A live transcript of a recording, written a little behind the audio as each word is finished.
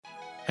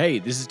Hey,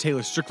 this is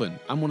Taylor Strickland.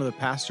 I'm one of the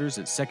pastors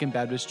at Second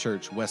Baptist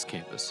Church West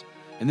Campus,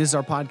 and this is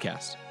our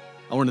podcast.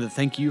 I wanted to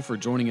thank you for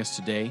joining us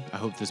today. I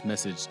hope this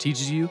message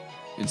teaches you,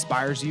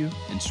 inspires you,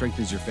 and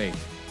strengthens your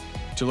faith.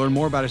 To learn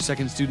more about our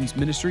Second Students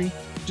Ministry,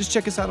 just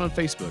check us out on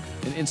Facebook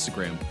and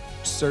Instagram.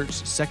 Search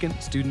Second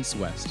Students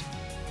West.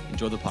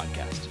 Enjoy the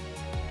podcast.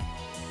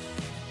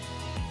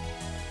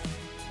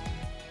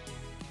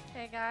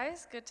 Hey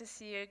guys, good to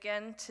see you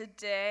again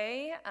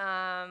today.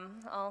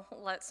 I'll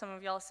let some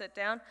of y'all sit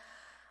down.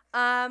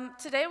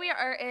 Today we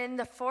are in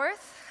the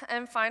fourth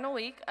and final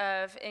week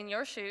of In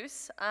Your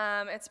Shoes.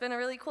 It's been a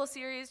really cool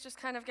series, just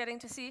kind of getting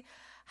to see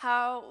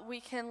how we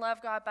can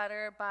love God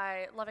better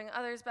by loving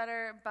others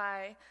better,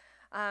 by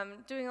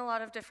doing a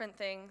lot of different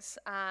things.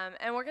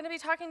 And we're going to be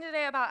talking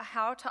today about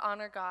how to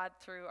honor God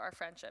through our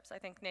friendships. I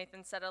think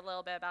Nathan said a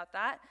little bit about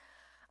that.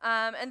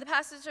 And the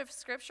passage of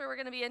scripture we're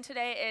going to be in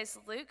today is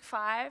Luke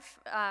 5,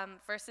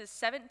 verses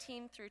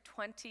 17 through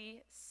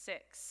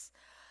 26.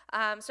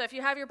 So if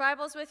you have your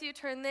Bibles with you,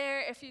 turn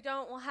there. If you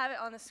don't, we'll have it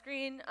on the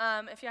screen.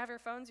 If you have your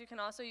phones, you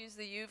can also use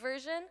the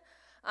YouVersion.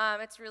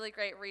 It's a really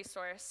great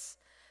resource.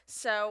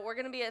 So we're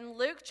going to be in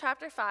Luke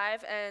chapter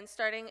 5 and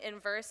starting in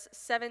verse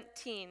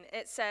 17.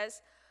 It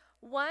says,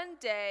 "One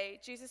day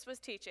Jesus was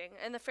teaching,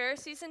 and the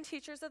Pharisees and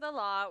teachers of the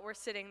law were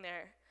sitting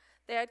there.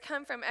 They had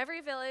come from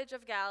every village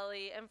of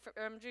Galilee and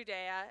from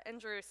Judea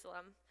and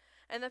Jerusalem,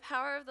 and the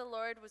power of the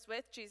Lord was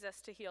with Jesus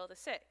to heal the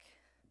sick.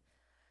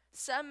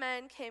 Some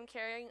men came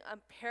carrying a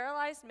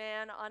paralyzed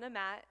man on a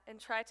mat and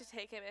tried to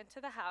take him into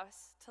the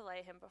house to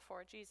lay him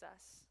before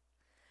Jesus.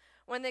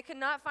 When they could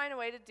not find a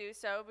way to do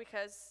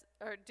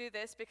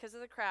this because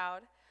of the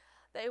crowd,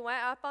 they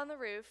went up on the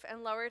roof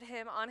and lowered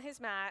him on his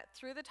mat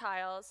through the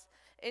tiles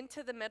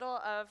into the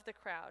middle of the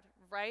crowd,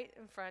 right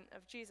in front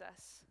of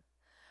Jesus.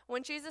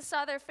 When Jesus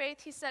saw their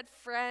faith, he said,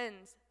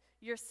 'Friends,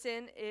 your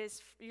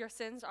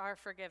sins are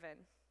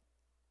forgiven.'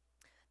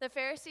 The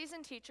Pharisees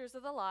and teachers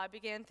of the law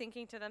began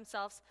thinking to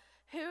themselves,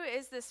 'Who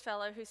is this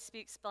fellow who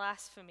speaks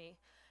blasphemy?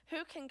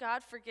 Who can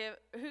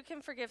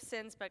forgive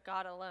sins but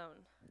God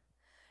alone?'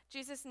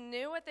 Jesus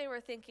knew what they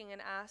were thinking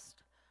and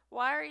asked,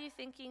 'Why are you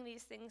thinking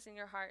these things in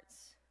your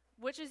hearts?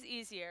 Which is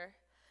easier,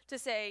 to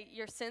say,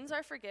 your sins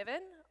are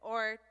forgiven,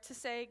 or to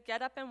say,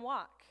 get up and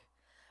walk?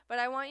 But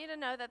I want you to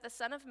know that the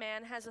Son of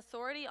Man has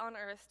authority on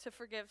earth to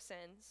forgive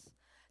sins.'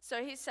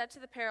 So he said to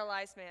the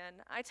paralyzed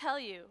man, 'I tell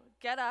you,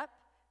 get up,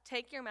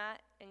 take your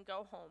mat, and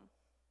go home.'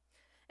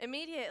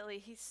 Immediately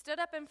he stood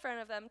up in front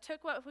of them,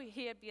 took what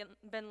he had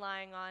been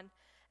lying on,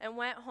 and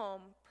went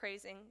home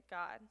praising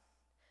God.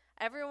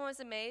 Everyone was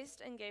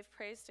amazed and gave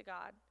praise to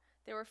God.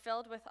 They were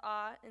filled with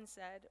awe and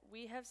said,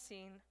 'We have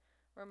seen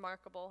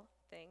remarkable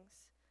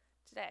things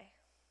today.'"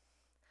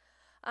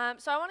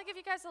 So I want to give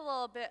you guys a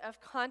little bit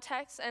of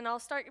context, and I'll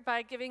start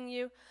by giving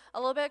you a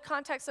little bit of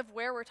context of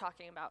where we're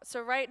talking about.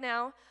 So right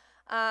now,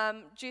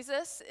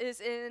 Jesus is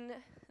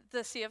in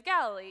the Sea of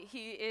Galilee.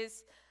 He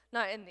is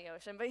not in the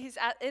ocean, but he's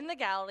in the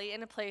Galilee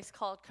in a place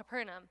called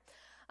Capernaum.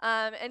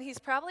 And he's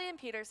probably in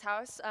Peter's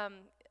house.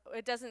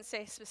 It doesn't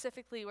say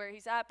specifically where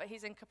he's at, but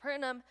he's in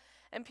Capernaum.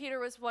 And Peter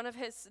was one of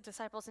his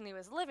disciples, and he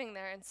was living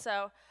there. And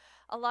so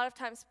a lot of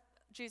times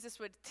Jesus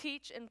would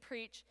teach and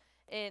preach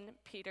in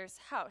Peter's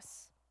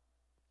house.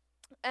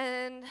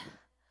 And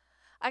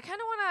I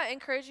kind of want to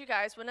encourage you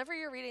guys, whenever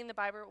you're reading the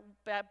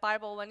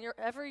Bible,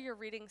 whenever you're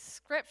reading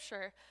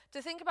Scripture, to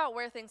think about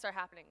where things are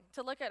happening,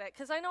 to look at it.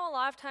 Because I know a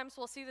lot of times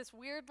we'll see this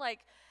weird,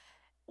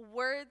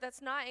 word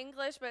that's not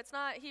English, but it's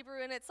not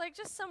Hebrew, and it's,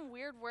 just some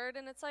weird word,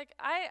 and it's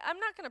I'm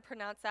not going to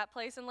pronounce that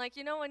place. And,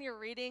 when you're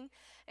reading,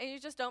 and you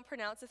just don't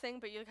pronounce a thing,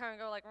 but you kind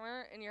of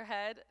go, in your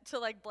head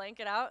to, blank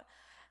it out.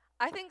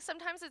 I think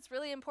sometimes it's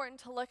really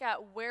important to look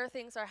at where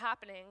things are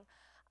happening.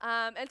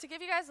 And to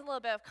give you guys a little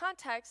bit of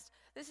context,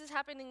 this is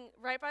happening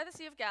right by the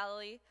Sea of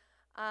Galilee.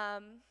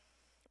 And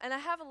I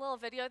have a little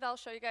video that I'll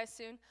show you guys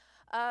soon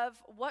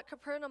of what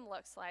Capernaum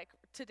looks like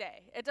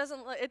today. It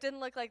didn't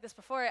look like this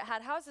before. It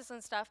had houses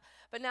and stuff,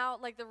 but now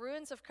the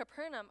ruins of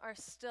Capernaum are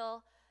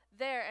still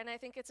there. And I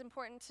think it's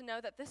important to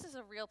know that this is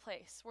a real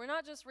place. We're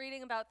not just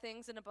reading about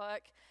things in a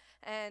book,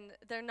 and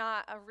they're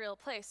not a real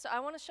place. So I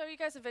want to show you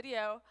guys a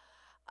video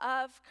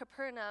of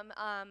Capernaum,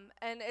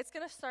 and it's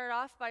going to start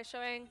off by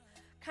showing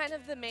kind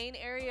of the main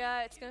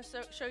area. It's going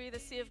to show you the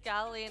Sea of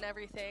Galilee and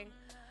everything.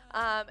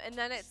 And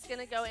then it's going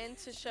to go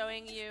into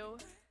showing you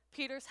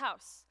Peter's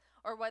house,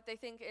 or what they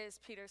think is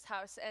Peter's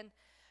house. And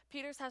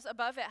Peter's house,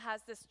 above it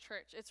has this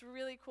church. It's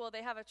really cool.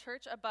 They have a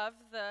church above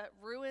the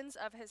ruins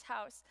of his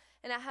house,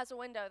 and it has a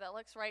window that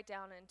looks right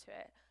down into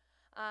it.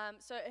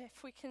 So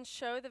if we can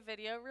show the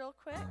video real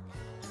quick.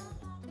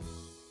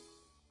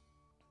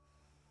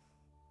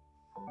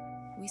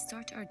 We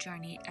start our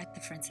journey at the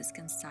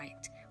Franciscan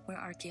site, where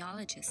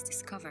archaeologists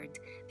discovered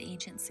the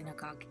ancient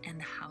synagogue and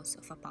the house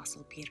of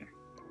Apostle Peter.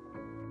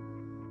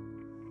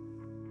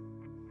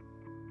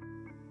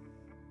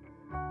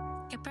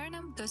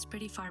 Capernaum goes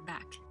pretty far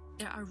back.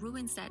 There are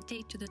ruins that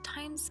date to the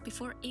times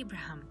before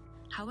Abraham.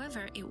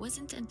 However, it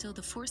wasn't until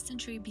the 4th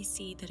century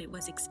BC that it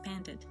was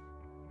expanded.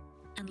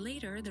 And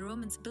later, the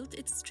Romans built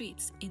its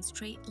streets in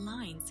straight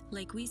lines,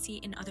 like we see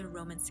in other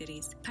Roman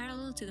cities,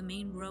 parallel to the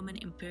main Roman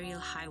imperial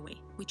highway,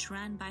 which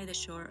ran by the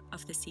shore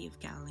of the Sea of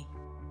Galilee.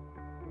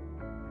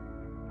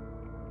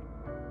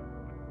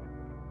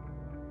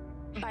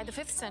 By the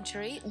 5th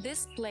century,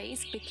 this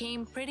place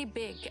became pretty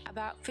big.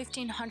 About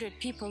 1,500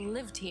 people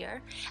lived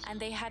here, and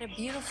they had a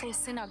beautiful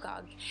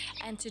synagogue.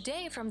 And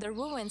today, from the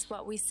ruins,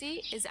 what we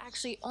see is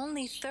actually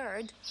only a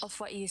third of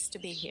what used to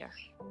be here.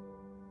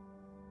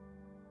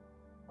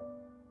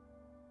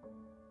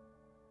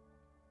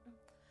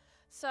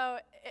 So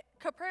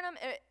Capernaum,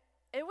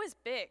 it was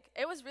big.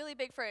 It was really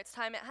big for its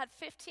time. It had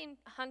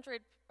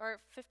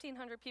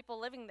 1,500 people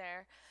living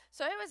there.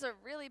 So it was a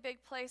really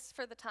big place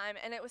for the time,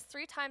 and it was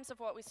 3 times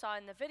of what we saw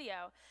in the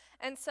video.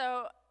 And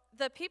so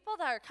the people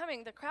that are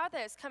coming, the crowd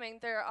that is coming,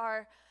 there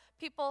are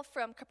people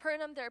from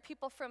Capernaum, there are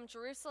people from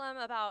Jerusalem,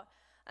 about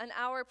an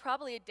hour,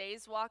 probably a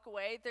day's walk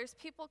away. There's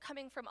people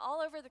coming from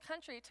all over the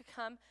country to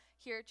come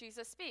hear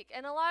Jesus speak.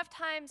 And a lot of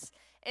times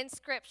in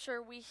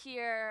Scripture, we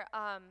hear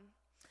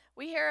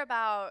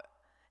about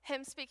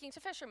him speaking to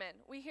fishermen.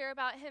 We hear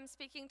about him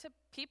speaking to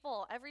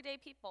people, everyday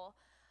people.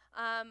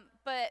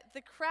 But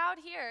the crowd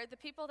here, the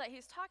people that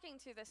he's talking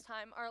to this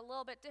time, are a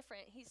little bit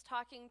different. He's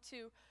talking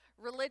to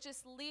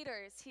religious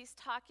leaders. He's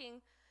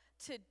talking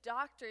to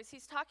doctors.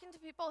 He's talking to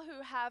people who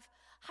have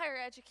higher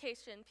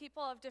education,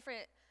 people of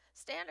different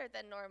standard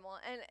than normal.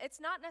 And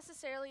it's not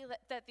necessarily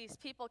that these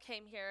people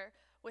came here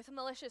with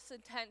malicious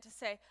intent to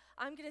say,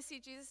 I'm going to see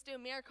Jesus do a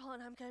miracle,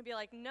 and I'm going to be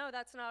like, no,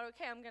 that's not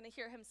okay. I'm going to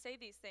hear him say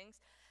these things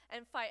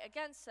and fight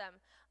against them.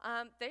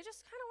 They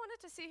just kind of wanted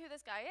to see who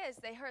this guy is.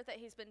 They heard that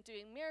he's been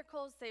doing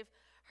miracles. They've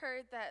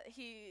heard that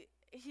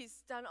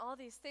he's done all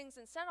these things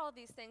and said all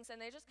these things,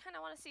 and they just kind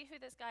of want to see who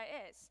this guy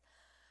is.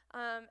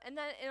 And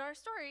then in our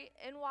story,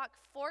 in walk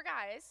 5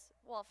 guys,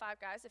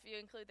 if you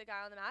include the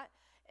guy on the mat,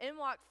 in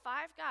walk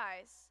 5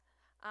 guys,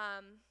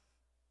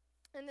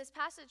 and this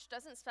passage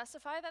doesn't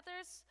specify that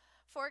there's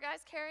 4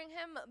 guys carrying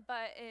him,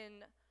 but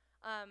in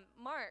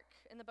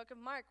the book of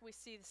Mark, we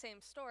see the same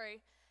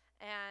story,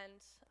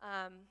 and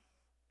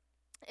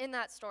in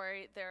that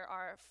story, there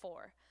are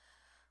 4.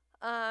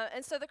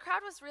 And so the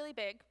crowd was really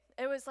big.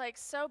 It was like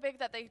so big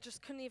that they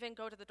just couldn't even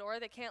go to the door.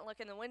 They can't look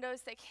in the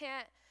windows. They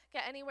can't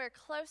get anywhere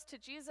close to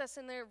Jesus,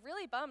 and they're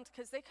really bummed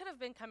because they could have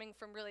been coming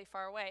from really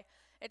far away.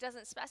 It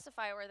doesn't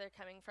specify where they're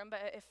coming from,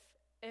 but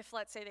if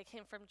let's say they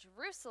came from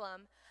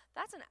Jerusalem,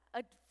 that's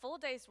a full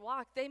day's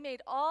walk. They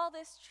made all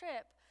this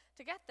trip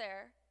to get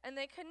there, and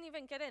they couldn't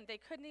even get in. They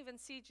couldn't even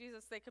see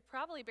Jesus. They could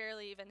probably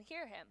barely even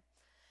hear him.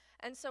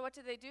 And so what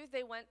did they do?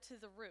 They went to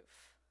the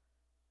roof.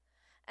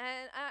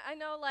 And I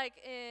know, like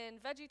in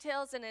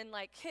VeggieTales and in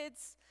like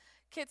kids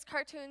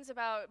cartoons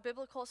about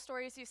biblical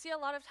stories, you see a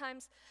lot of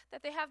times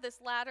that they have this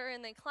ladder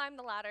and they climb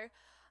the ladder.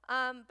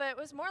 But it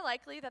was more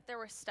likely that there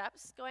were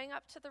steps going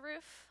up to the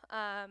roof.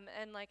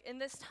 And like in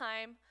this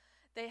time,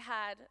 they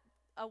had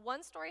a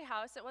 1-story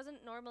house. It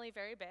wasn't normally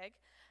very big.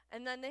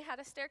 And then they had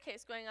a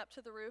staircase going up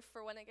to the roof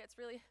for when it gets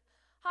really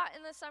hot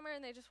in the summer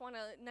and they just want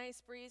a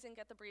nice breeze and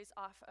get the breeze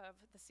off of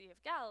the Sea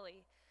of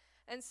Galilee.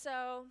 And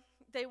so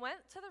they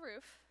went to the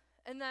roof,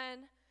 and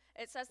then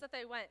it says that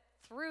they went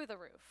through the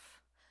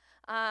roof.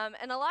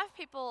 And a lot of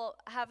people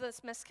have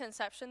this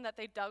misconception that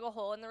they dug a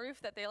hole in the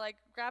roof, that they like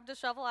grabbed a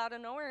shovel out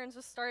of nowhere and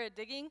just started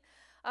digging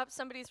up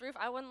somebody's roof.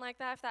 I wouldn't like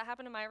that if that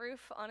happened to my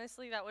roof.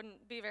 Honestly, that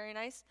wouldn't be very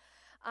nice.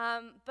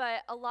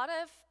 But a lot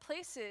of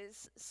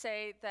places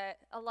say that,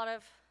 a lot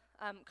of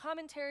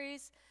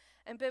commentaries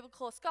and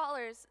biblical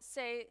scholars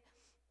say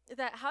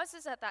that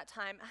houses at that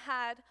time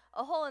had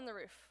a hole in the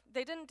roof.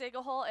 They didn't dig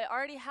a hole, it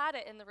already had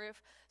it in the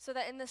roof, so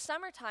that in the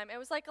summertime, it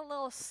was like a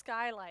little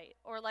skylight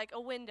or like a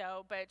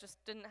window, but it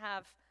just didn't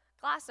have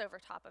glass over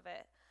top of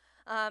it.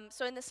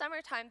 So in the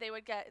summertime, they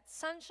would get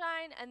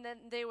sunshine, and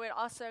then they would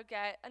also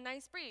get a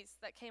nice breeze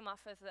that came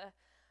off of the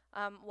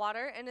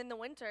water. And in the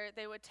winter,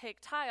 they would take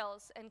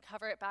tiles and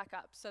cover it back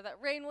up so that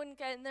rain wouldn't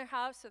get in their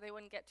house, so they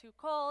wouldn't get too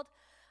cold.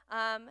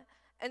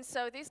 And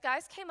so these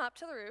guys came up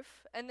to the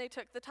roof, and they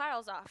took the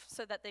tiles off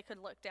so that they could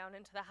look down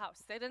into the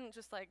house. They didn't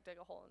just like dig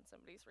a hole in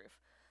somebody's roof.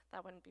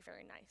 That wouldn't be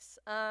very nice.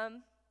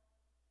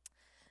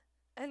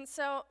 And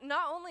so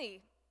not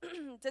only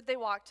did they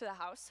walk to the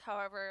house,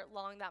 however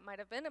long that might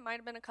have been, it might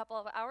have been a couple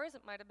of hours,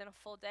 it might have been a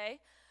full day.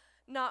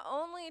 Not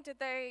only did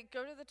they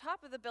go to the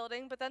top of the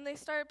building, but then they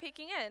started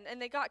peeking in, and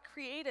they got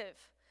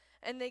creative,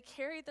 and they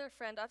carried their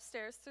friend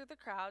upstairs through the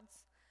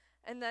crowds.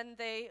 And then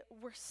they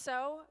were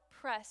so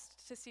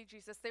pressed to see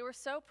Jesus. They were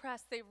so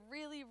pressed. They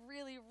really,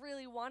 really,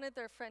 really wanted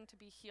their friend to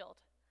be healed.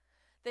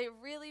 They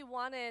really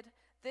wanted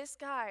this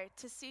guy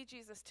to see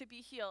Jesus, to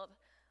be healed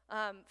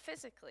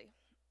physically.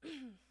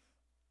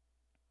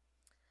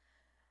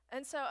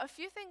 And so a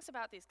few things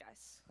about these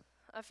guys,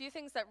 a few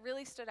things that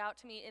really stood out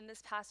to me in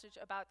this passage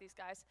about these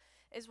guys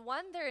is,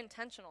 one, they're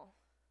intentional.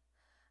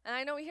 And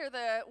I know we hear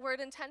the word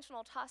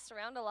intentional tossed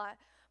around a lot,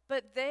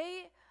 but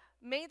they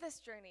made this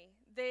journey.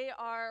 They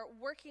are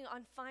working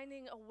on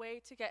finding a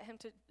way to get him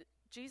to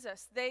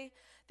Jesus. They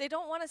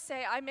don't want to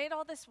say, I made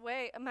all this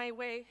my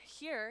way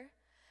here,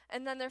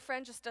 and then their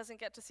friend just doesn't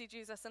get to see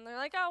Jesus, and they're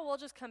like, oh, we'll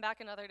just come back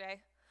another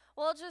day.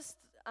 We'll just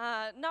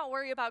not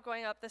worry about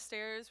going up the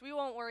stairs. We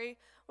won't worry.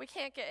 We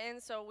can't get in,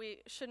 so we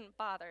shouldn't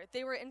bother.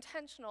 They were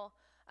intentional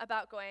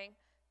about going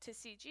to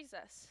see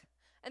Jesus,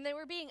 and they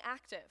were being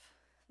active.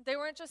 They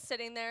weren't just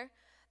sitting there.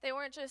 They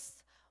weren't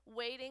just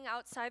waiting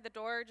outside the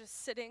door,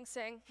 just sitting,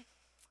 saying,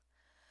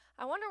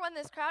 I wonder when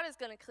this crowd is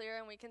going to clear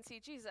and we can see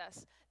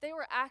Jesus. They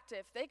were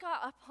active. They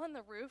got up on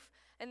the roof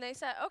and they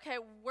said, okay,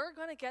 we're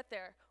going to get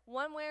there.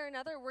 One way or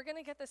another, we're going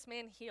to get this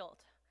man healed.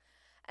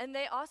 And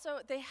they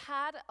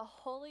had a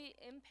holy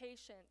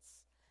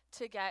impatience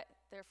to get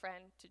their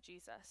friend to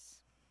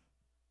Jesus.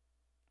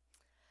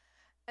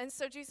 And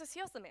so Jesus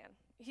heals the man.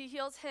 He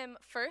heals him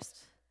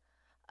first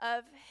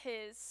of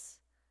his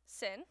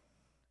sin,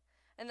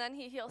 and then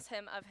he heals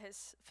him of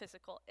his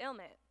physical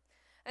ailment.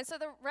 And so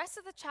the rest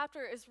of the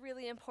chapter is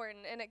really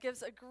important, and it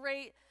gives a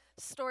great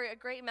story, a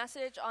great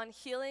message on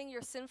healing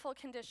your sinful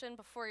condition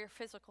before your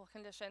physical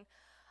condition.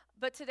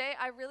 But today,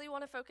 I really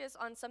want to focus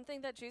on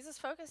something that Jesus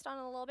focused on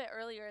a little bit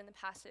earlier in the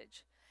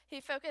passage.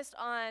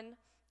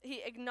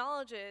 He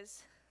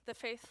acknowledges the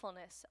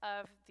faithfulness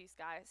of these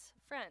guys'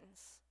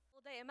 friends.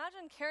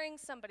 Imagine carrying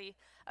somebody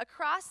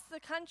across the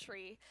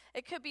country.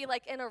 It could be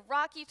like in a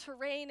rocky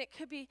terrain. It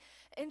could be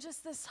in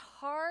just this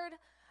hard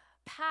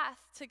path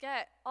to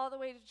get all the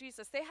way to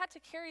Jesus. They had to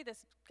carry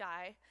this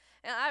guy,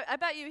 and I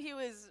bet you he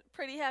was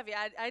pretty heavy.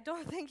 I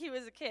don't think he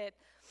was a kid.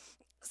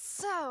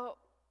 So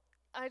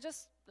I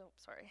just kind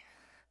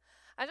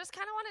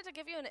of wanted to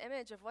give you an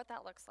image of what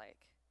that looks like.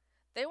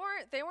 They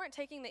weren't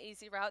taking the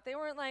easy route. They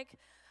weren't like,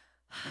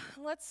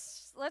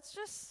 let's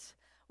just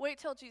wait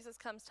till Jesus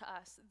comes to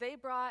us. They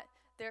brought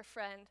their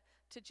friend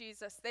to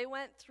Jesus. They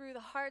went through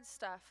the hard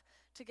stuff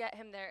to get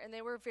him there, and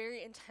they were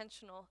very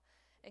intentional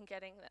in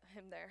getting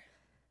him there.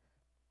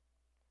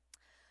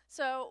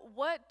 So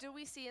what do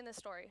we see in this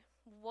story?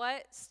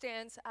 What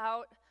stands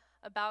out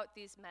about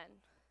these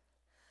men?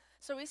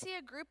 So we see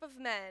a group of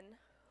men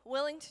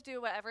willing to do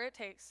whatever it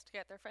takes to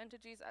get their friend to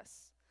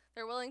Jesus.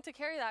 They're willing to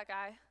carry that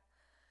guy.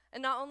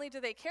 And not only do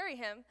they carry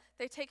him,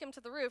 they take him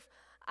to the roof.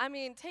 I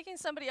mean, taking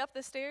somebody up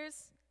the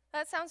stairs,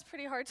 that sounds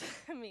pretty hard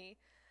to me.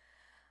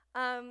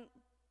 And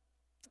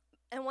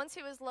once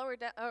he was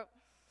lowered down,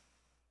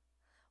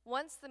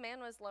 once the man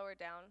was lowered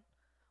down,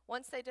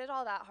 once they did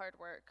all that hard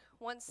work,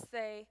 once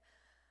they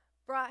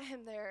brought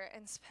him there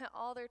and spent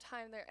all their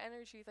time, their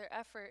energy, their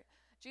effort,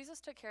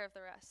 Jesus took care of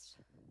the rest.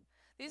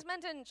 These men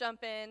didn't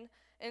jump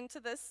into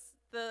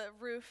the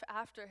roof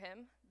after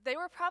him. They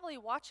were probably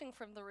watching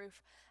from the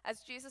roof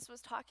as Jesus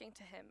was talking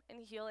to him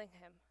and healing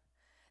him.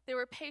 They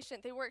were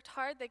patient. They worked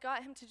hard. They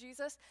got him to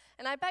Jesus.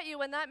 And I bet you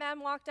when that man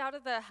walked out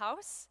of the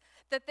house,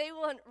 that they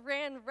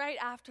ran right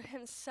after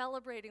him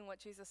celebrating what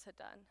Jesus had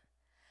done.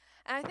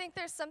 And I think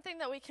there's something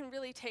that we can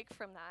really take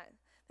from that.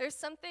 There's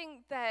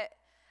something that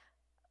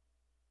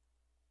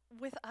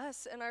with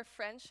us and our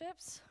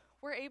friendships,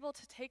 we're able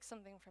to take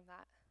something from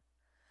that.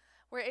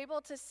 We're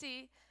able to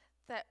see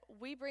that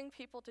we bring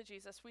people to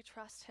Jesus, we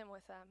trust him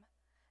with them,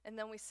 and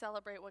then we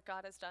celebrate what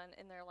God has done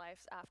in their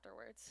lives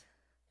afterwards.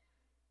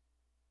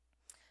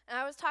 And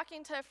I was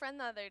talking to a friend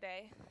the other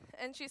day,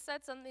 and she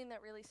said something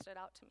that really stood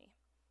out to me.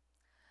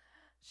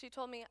 She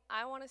told me,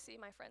 I want to see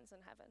my friends in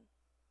heaven.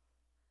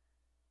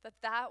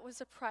 That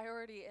was a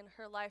priority in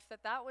her life,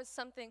 that was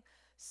something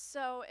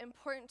so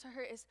important to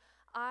her, is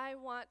I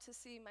want to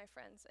see my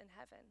friends in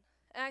heaven.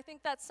 And I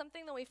think that's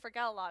something that we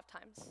forget a lot of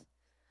times.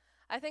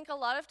 I think a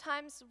lot of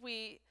times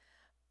we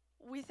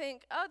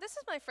think, oh, this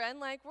is my friend,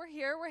 like we're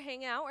here, we're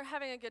hanging out, we're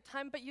having a good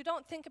time, but you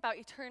don't think about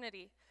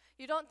eternity.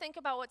 You don't think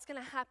about what's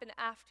going to happen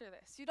after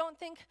this. You don't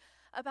think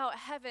about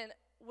heaven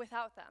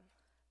without them.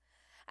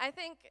 I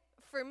think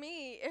for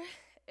me,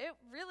 it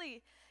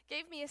really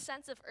gave me a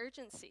sense of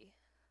urgency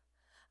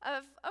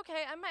of,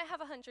 okay, I might have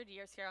 100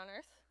 years here on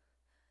earth.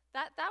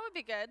 That would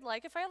be good.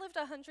 Like if I lived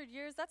 100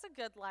 years, that's a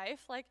good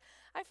life. Like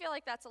I feel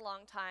like that's a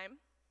long time.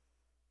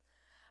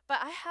 But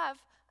I have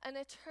an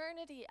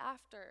eternity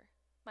after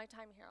my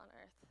time here on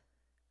earth.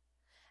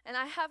 And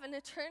I have an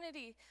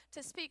eternity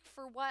to speak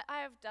for what I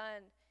have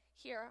done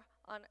here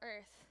on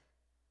earth.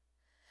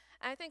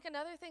 And I think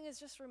another thing is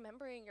just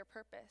remembering your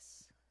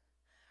purpose.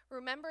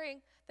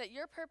 Remembering that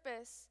your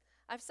purpose,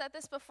 I've said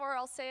this before,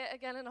 I'll say it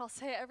again, and I'll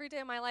say it every day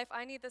of my life.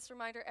 I need this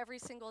reminder every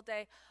single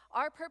day.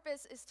 Our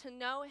purpose is to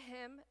know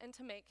him and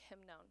to make him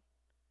known.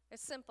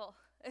 It's simple.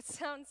 It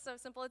sounds so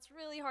simple. It's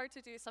really hard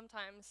to do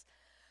sometimes.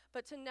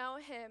 But to know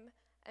him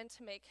and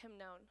to make him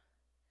known.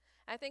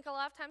 I think a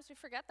lot of times we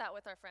forget that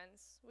with our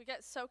friends. We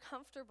get so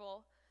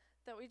comfortable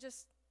that we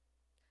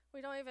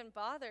don't even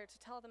bother to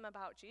tell them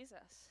about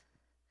Jesus.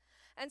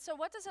 And so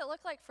what does it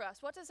look like for us?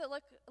 What does it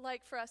look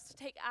like for us to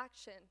take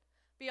action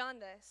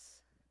beyond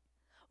this?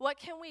 What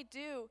can we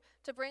do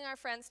to bring our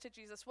friends to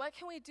Jesus? What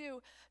can we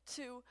do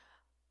to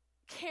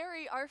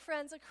carry our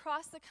friends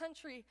across the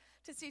country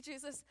to see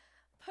Jesus?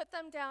 Put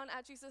them down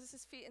at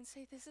Jesus' feet and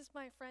say, this is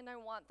my friend. I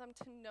want them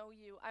to know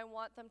you. I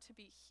want them to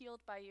be healed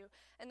by you.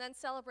 And then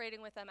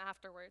celebrating with them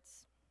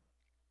afterwards.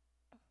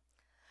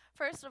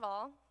 First of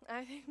all,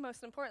 I think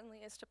most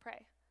importantly, is to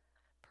pray.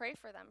 pray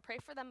for them. Pray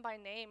for them by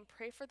name.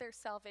 Pray for their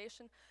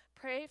salvation.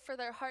 Pray for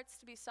their hearts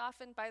to be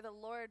softened by the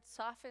Lord,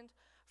 softened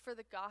for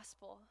the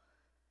gospel.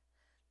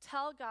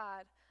 Tell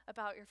God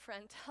about your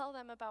friend. Tell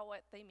them about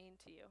what they mean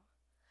to you.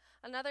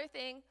 Another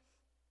thing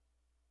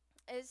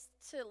is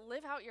to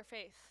live out your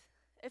faith.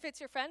 If it's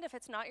your friend, if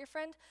it's not your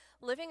friend,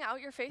 living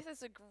out your faith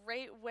is a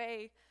great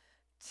way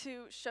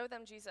to show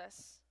them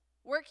Jesus.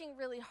 Working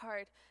really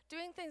hard,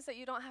 doing things that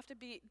you don't have to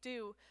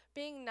do,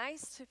 being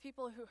nice to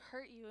people who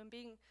hurt you and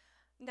being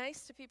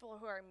nice to people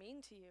who are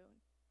mean to you.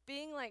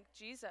 Being like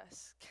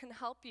Jesus can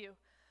help you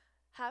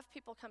have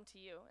people come to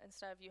you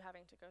instead of you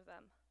having to go to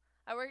them.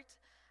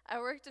 I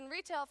worked in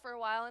retail for a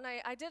while, and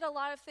I did a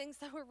lot of things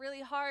that were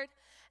really hard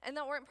and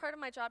that weren't part of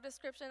my job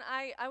description.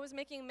 I was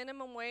making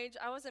minimum wage.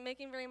 I wasn't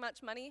making very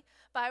much money,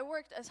 but I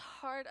worked as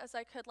hard as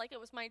I could, like it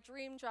was my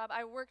dream job.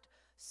 I worked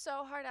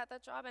so hard at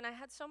that job, and I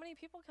had so many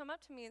people come up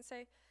to me and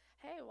say,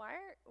 hey, why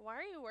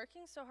are you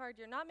working so hard?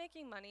 You're not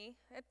making money.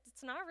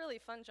 It's not a really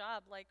fun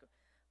job. Like,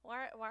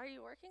 why are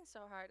you working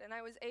so hard? And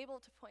I was able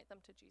to point them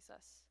to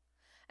Jesus.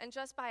 And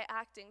just by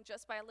acting,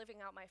 just by living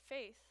out my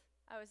faith,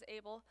 I was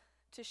able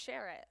to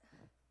share it.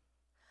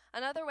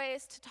 Another way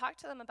is to talk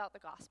to them about the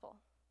gospel.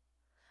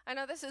 I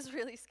know this is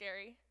really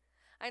scary.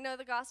 I know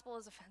the gospel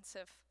is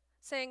offensive,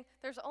 saying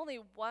there's only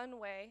one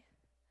way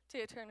to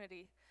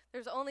eternity.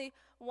 There's only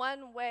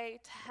one way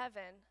to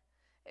heaven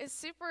is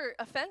super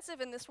offensive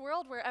in this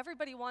world where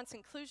everybody wants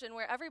inclusion,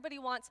 where everybody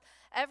wants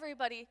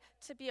everybody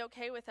to be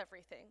okay with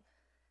everything.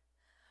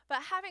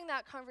 But having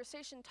that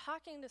conversation,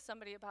 talking to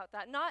somebody about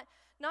that, not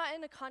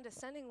in a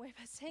condescending way,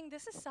 but saying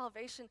this is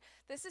salvation,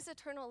 this is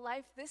eternal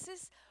life, this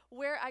is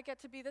where I get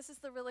to be, this is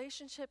the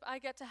relationship I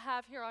get to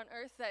have here on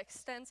earth that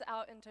extends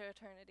out into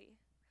eternity.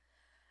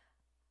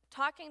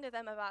 Talking to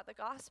them about the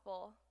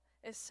gospel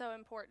is so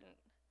important.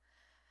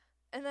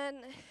 And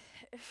then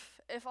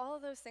if all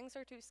of those things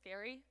are too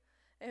scary,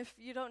 if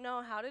you don't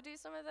know how to do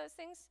some of those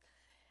things,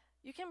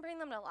 you can bring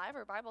them to Live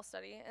or Bible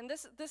study. And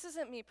this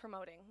isn't me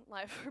promoting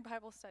Live or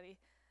Bible study.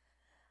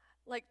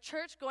 Like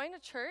going to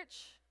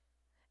church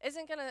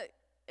isn't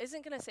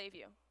gonna save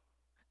you.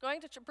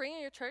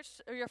 Bringing your church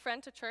or your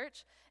friend to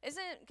church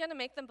isn't gonna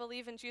make them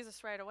believe in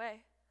Jesus right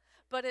away.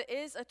 But it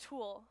is a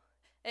tool.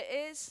 It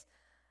is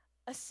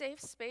a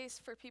safe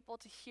space for people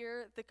to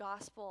hear the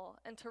gospel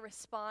and to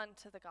respond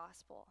to the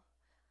gospel.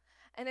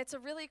 And it's a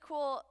really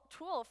cool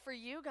tool for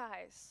you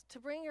guys to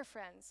bring your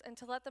friends and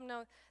to let them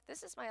know,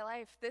 this is my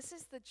life. This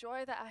is the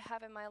joy that I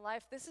have in my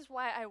life. This is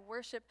why I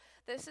worship.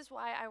 This is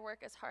why I work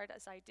as hard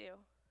as I do.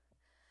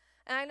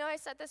 And I know I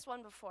said this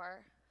one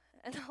before,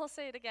 and I'll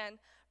say it again.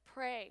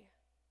 Pray.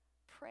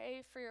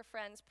 Pray for your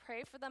friends.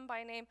 Pray for them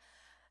by name.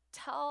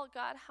 Tell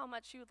God how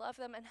much you love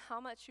them and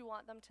how much you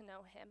want them to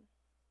know him.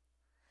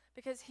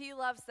 Because he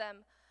loves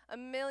them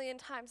 1,000,000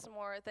 times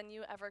more than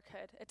you ever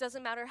could. It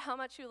doesn't matter how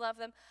much you love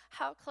them,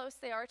 how close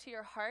they are to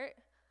your heart.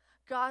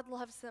 God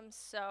loves them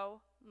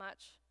so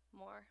much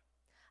more.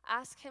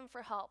 Ask him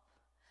for help.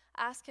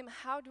 Ask him,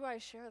 how do I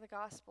share the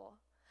gospel?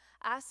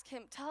 Ask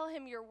him, tell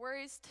him your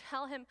worries,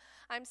 tell him,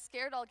 I'm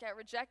scared I'll get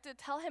rejected.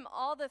 Tell him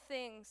all the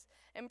things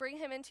and bring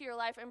him into your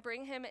life and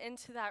bring him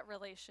into that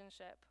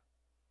relationship.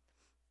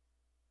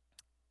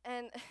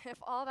 And if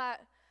all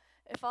that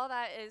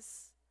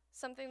is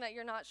something that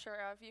you're not sure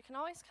of, you can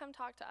always come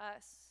talk to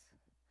us.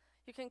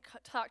 You can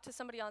talk to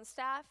somebody on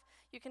staff.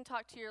 You can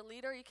talk to your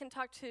leader. You can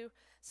talk to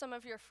some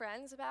of your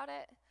friends about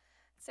it.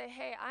 Say,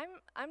 hey,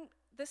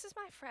 this is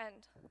my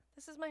friend.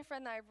 This is my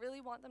friend that I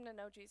really want them to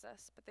know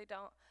Jesus, but they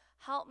don't.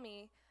 Help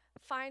me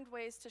find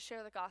ways to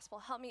share the gospel.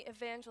 Help me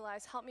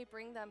evangelize. Help me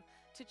bring them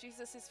to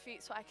Jesus'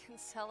 feet so I can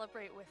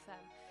celebrate with them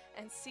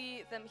and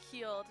see them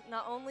healed,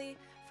 not only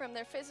from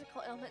their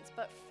physical ailments,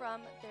 but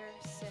from their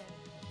sin.